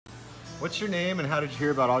What's your name and how did you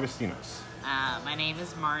hear about Augustino's? My name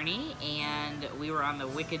is Marnie, and we were on the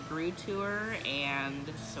Wicked Brew Tour, and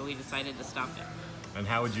so we decided to stop there. And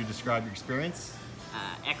how would you describe your experience?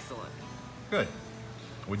 Excellent. Good.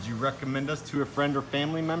 Would you recommend us to a friend or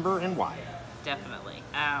family member, and why? Definitely.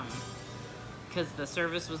 Because the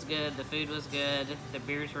service was good, the food was good, the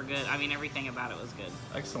beers were good. I mean, everything about it was good.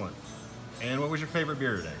 Excellent. And what was your favorite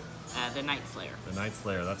beer today? The Night Slayer. The Night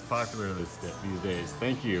Slayer. That's popular these days.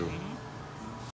 Thank you. Mm-hmm.